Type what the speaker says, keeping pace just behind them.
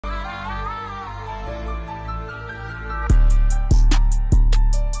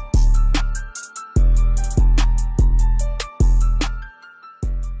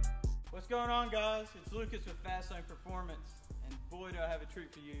going on, guys? It's Lucas with Fastlane Performance, and boy do I have a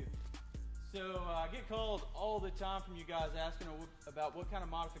treat for you. So I get called all the time from you guys asking about what kind of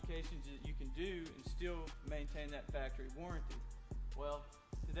modifications that you can do and still maintain that factory warranty. Well,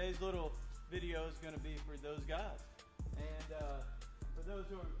 today's little video is going to be for those guys. And for those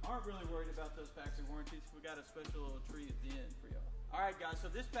who aren't really worried about those factory warranties, we got a special little treat at the end for y'all. Alright guys, so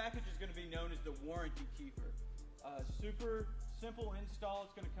this package is going to be known as the Warranty Keeper. Super simple install.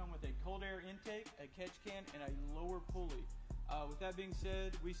 It's going to come with a cold air intake, a catch can, and a lower pulley. With that being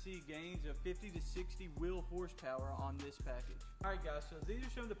said, we see gains of 50 to 60 wheel horsepower on this package. Alright guys, so these are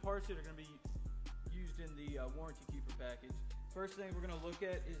some of the parts that are going to be used in the Warranty Keeper package. First thing we're going to look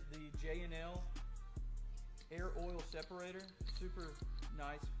at is the J&L air oil separator. Super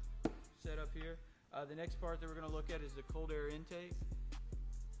nice setup here. The next part that we're going to look at is the cold air intake,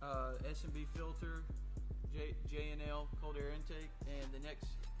 S&B filter, J&L cold air intake, and the next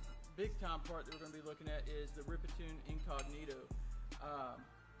big time part that we're going to be looking at is the Ripatoon Incognito.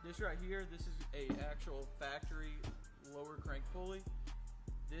 This right here, this is a actual factory lower crank pulley.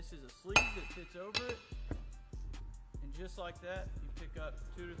 This is a sleeve that fits over it, and just like that, you pick up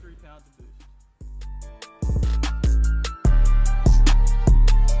 2 to 3 pounds of boost.